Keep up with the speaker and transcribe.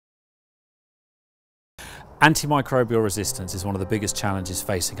Antimicrobial resistance is one of the biggest challenges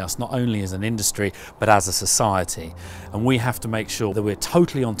facing us, not only as an industry, but as a society. And we have to make sure that we're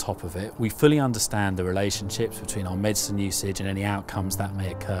totally on top of it. We fully understand the relationships between our medicine usage and any outcomes that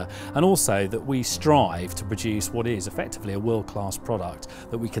may occur. And also that we strive to produce what is effectively a world-class product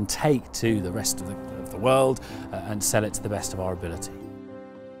that we can take to the rest of the world and sell it to the best of our ability.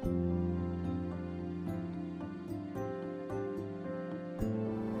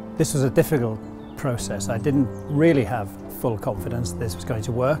 This was a difficult process. I didn't really have full confidence this was going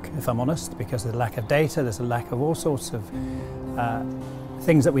to work, if I'm honest, because of the lack of data. There's a lack of all sorts of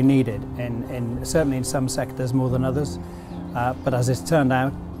things that we needed, certainly in some sectors more than others. But as it's turned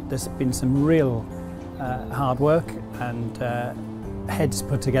out, there's been some real hard work and heads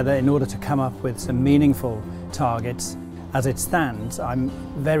put together in order to come up with some meaningful targets. As it stands, I'm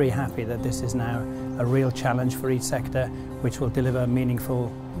very happy that this is now a real challenge for each sector, which will deliver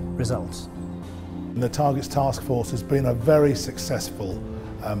meaningful results. The Targets Task Force has been a very successful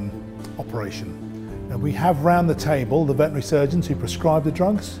operation. Now, we have round the table the veterinary surgeons who prescribe the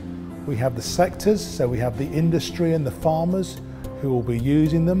drugs, we have the sectors, so we have the industry and the farmers who will be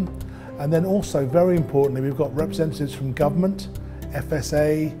using them, and then also very importantly we've got representatives from government,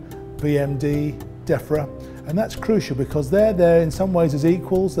 FSA, VMD, DEFRA, and that's crucial because they're there in some ways as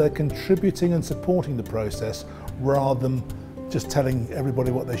equals. They're contributing and supporting the process rather than just telling everybody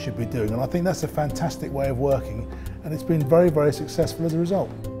what they should be doing. And I think that's a fantastic way of working, and it's been very, very successful as a result.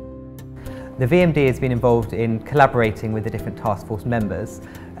 The VMD has been involved in collaborating with the different task force members,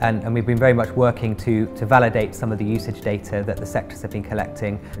 and we've been very much working to validate some of the usage data that the sectors have been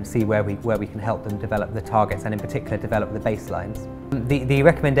collecting and see where we can help them develop the targets, and in particular develop the baselines. The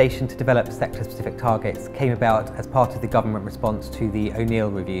recommendation to develop sector-specific targets came about as part of the government response to the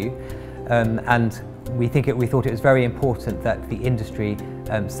O'Neill review, and we thought it was very important that the industry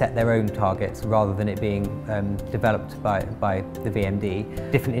set their own targets rather than it being developed by the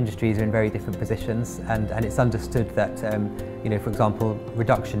VMD. Different industries are in very different positions, and it's understood that for example,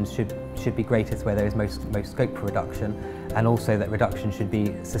 reductions should be greatest where there is most scope for reduction, and also that reduction should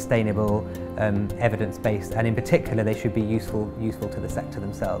be sustainable, evidence-based, and in particular they should be useful to the sector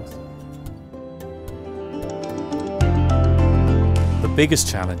themselves. The biggest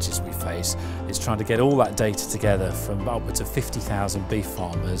challenges we face is trying to get all that data together from upwards of 50,000 beef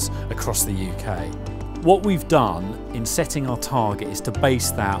farmers across the UK. What we've done in setting our target is to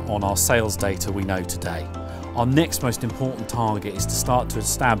base that on our sales data we know today. Our next most important target is to start to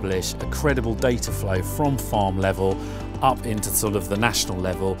establish a credible data flow from farm level up into sort of the national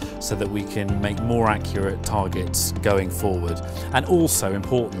level so that we can make more accurate targets going forward, and also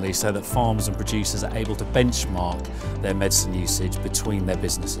importantly so that farmers and producers are able to benchmark their medicine usage between their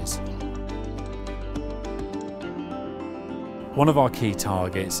businesses. One of our key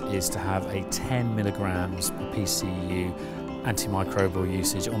targets is to have a 10 milligrams per PCU antimicrobial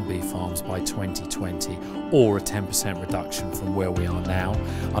usage on beef farms by 2020, or a 10% reduction from where we are now.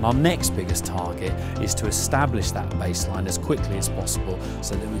 And our next biggest target is to establish that baseline as quickly as possible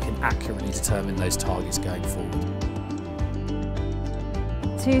so that we can accurately determine those targets going forward.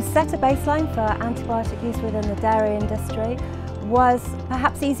 To set a baseline for antibiotic use within the dairy industry was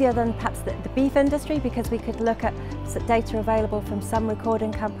perhaps easier than perhaps the beef industry, because we could look at data available from some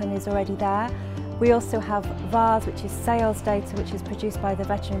recording companies already there. We also have VARS, which is sales data, which is produced by the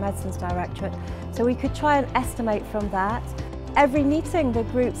Veterinary Medicines Directorate. So we could try and estimate from that. Every meeting, the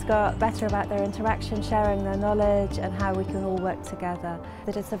groups got better about their interaction, sharing their knowledge and how we can all work together.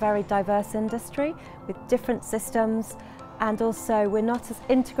 That it's a very diverse industry with different systems, and also we're not as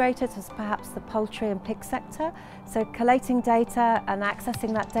integrated as perhaps the poultry and pig sector. So collating data and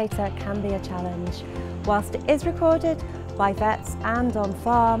accessing that data can be a challenge. Whilst it is recorded by vets and on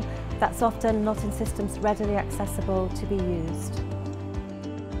farm, that's often not in systems readily accessible to be used.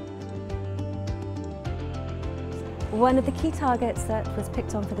 One of the key targets that was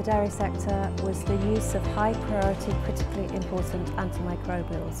picked on for the dairy sector was the use of high priority critically important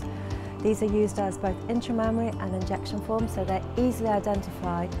antimicrobials. These are used as both intramammary and injection forms, so they're easily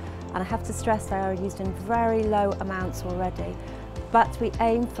identified, and I have to stress they are used in very low amounts already, but we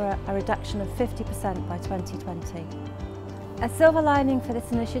aim for a reduction of 50% by 2020. A silver lining for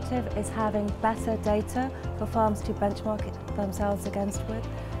this initiative is having better data for farms to benchmark it themselves against with,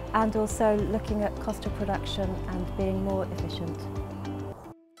 and also looking at cost of production and being more efficient.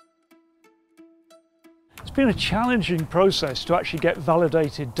 It's been a challenging process to actually get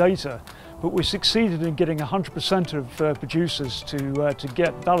validated data, but we succeeded in getting 100% of producers to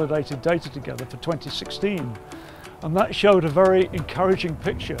get validated data together for 2016. And that showed a very encouraging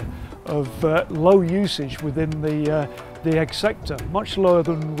picture of low usage within the the egg sector, much lower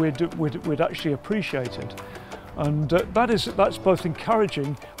than we'd actually appreciated. And that's both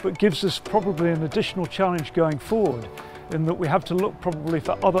encouraging, but gives us probably an additional challenge going forward, in that we have to look probably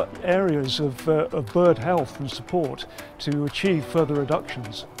for other areas of bird health and support to achieve further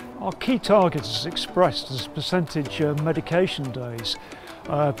reductions. Our key target is expressed as percentage medication days,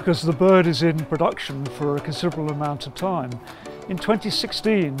 because the bird is in production for a considerable amount of time. In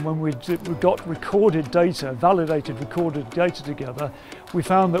 2016, when we got recorded data, validated recorded data together, we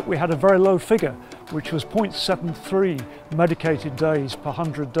found that we had a very low figure, which was 0.73 medicated days per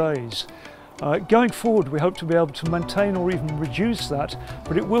 100 days. Going forward, we hope to be able to maintain or even reduce that,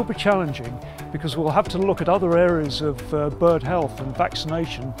 but it will be challenging because we'll have to look at other areas of bird health and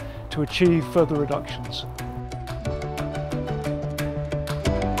vaccination to achieve further reductions.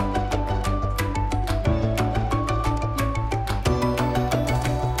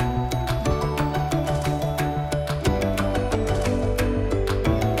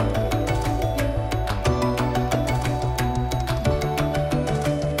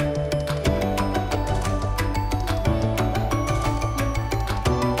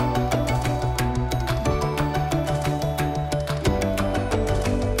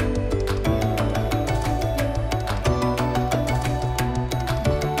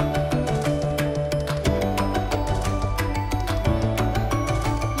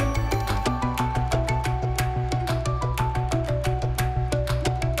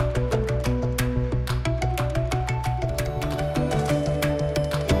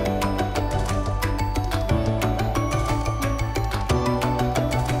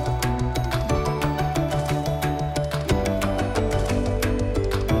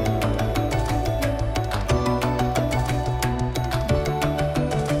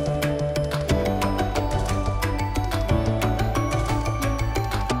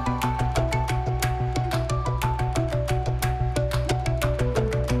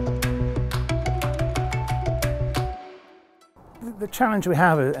 The challenge we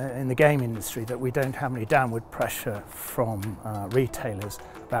have in the game industry that we don't have any downward pressure from retailers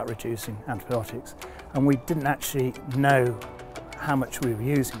about reducing antibiotics, and we didn't actually know how much we were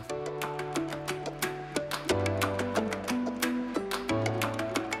using.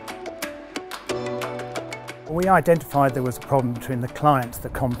 We identified there was a problem between the client, the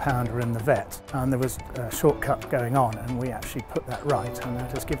compounder and the vet, and there was a shortcut going on, and we actually put that right, and that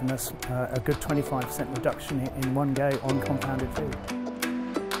has given us a good 25% reduction in one go on compounded feed.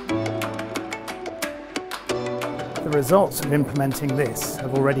 The results of implementing this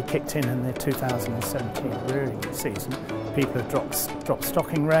have already kicked in the 2017 rearing season. People have dropped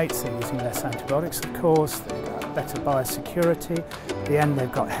stocking rates, they're using less antibiotics of course, they've got better biosecurity. At the end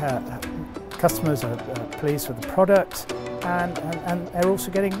they've got customers are pleased with the product, and they're also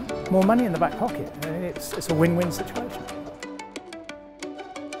getting more money in the back pocket. It's a win-win situation.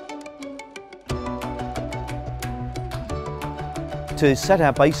 To set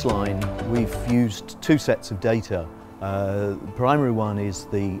our baseline, we've used two sets of data. The primary one is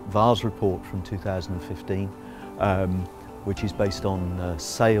the VARS report from 2015, which is based on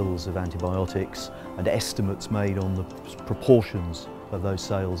sales of antibiotics and estimates made on the proportions of those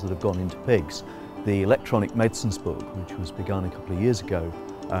sales that have gone into pigs. The electronic medicines book, which was begun a couple of years ago,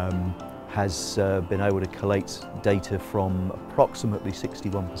 has been able to collate data from approximately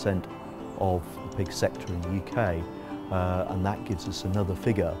 61% of the pig sector in the UK, and that gives us another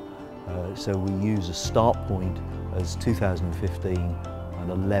figure. So we use a start point as 2015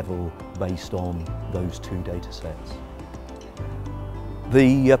 and a level based on those two data sets.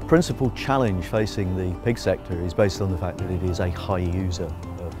 The principal challenge facing the pig sector is based on the fact that it is a high user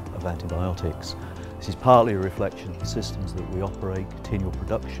of antibiotics. This is partly a reflection of the systems that we operate, continual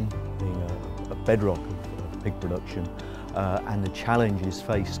production being a bedrock of pig production, and the challenges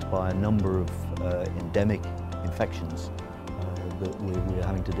faced by a number of endemic infections that we're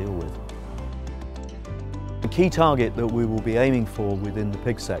having to deal with. The key target that we will be aiming for within the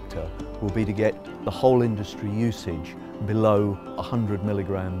pig sector will be to get the whole industry usage below 100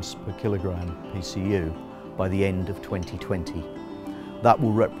 milligrams per kilogram PCU by the end of 2020. That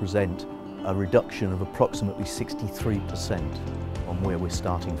will represent a reduction of approximately 63% on where we're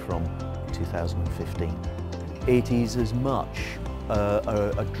starting from in 2015. It is as much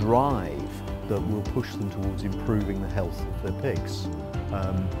a drive that will push them towards improving the health of their pigs,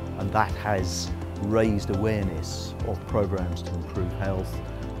 and that has raised awareness of programs to improve health.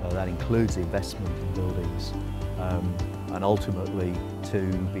 That includes investment in buildings, and ultimately to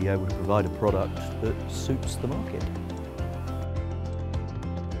be able to provide a product that suits the market.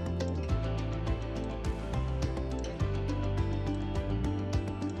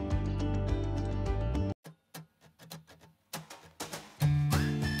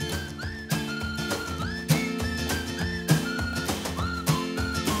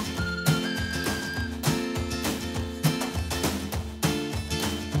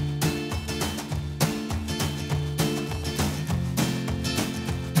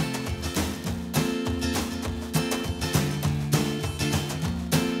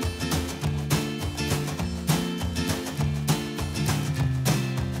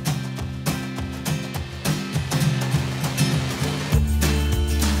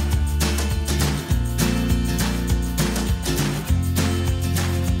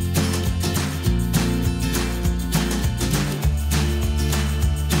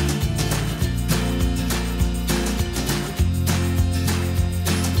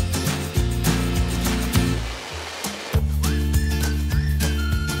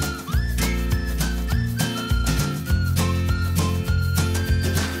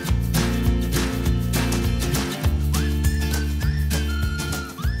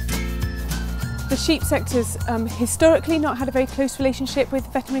 The sheep sector's historically not had a very close relationship with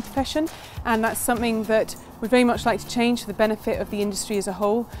the veterinary profession, and that's something that we'd very much like to change for the benefit of the industry as a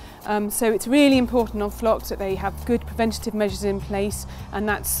whole. So it's really important on flocks that they have good preventative measures in place, and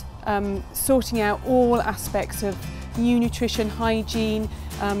that's sorting out all aspects of new nutrition, hygiene,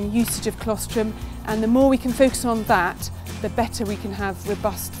 usage of colostrum, and the more we can focus on that, the better we can have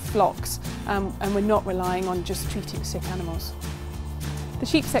robust flocks, and we're not relying on just treating sick animals. The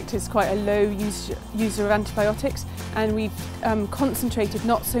sheep sector is quite a low user of antibiotics, and we've concentrated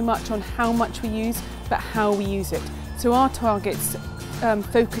not so much on how much we use, but how we use it. So our targets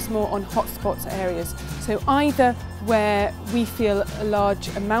focus more on hotspots areas. So either where we feel a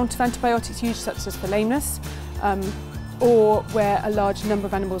large amount of antibiotics used, such as for lameness, or where a large number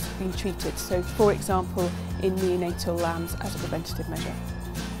of animals have been treated. So for example, in neonatal lambs as a preventative measure.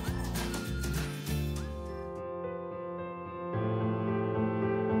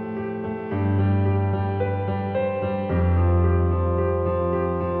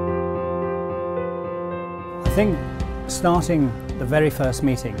 I think starting the very first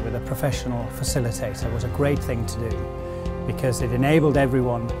meeting with a professional facilitator was a great thing to do, because it enabled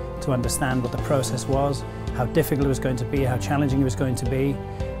everyone to understand what the process was, how difficult it was going to be, how challenging it was going to be,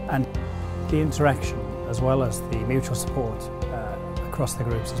 and the interaction as well as the mutual support across the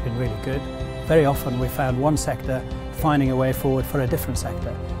groups has been really good. Very often we found one sector finding a way forward for a different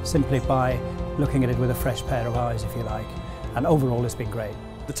sector, simply by looking at it with a fresh pair of eyes, if you like, and overall it's been great.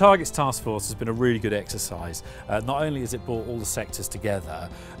 The Targets Task Force has been a really good exercise. Not only has it brought all the sectors together,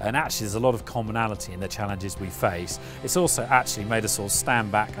 and actually there's a lot of commonality in the challenges we face, it's also actually made us all stand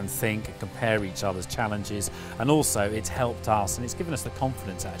back and think and compare each other's challenges, and also it's helped us and it's given us the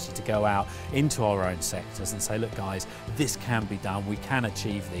confidence actually to go out into our own sectors and say, look guys, this can be done, we can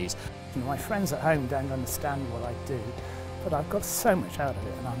achieve these. My friends at home don't understand what I do, but I've got so much out of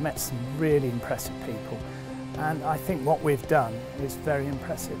it, and I've met some really impressive people. And I think what we've done is very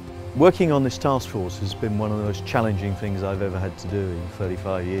impressive. Working on this task force has been one of the most challenging things I've ever had to do in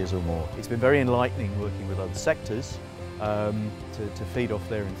 35 years or more. It's been very enlightening working with other sectors to feed off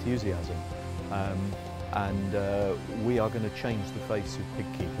their enthusiasm. And we are going to change the face of pig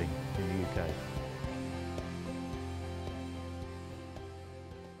keeping in the UK.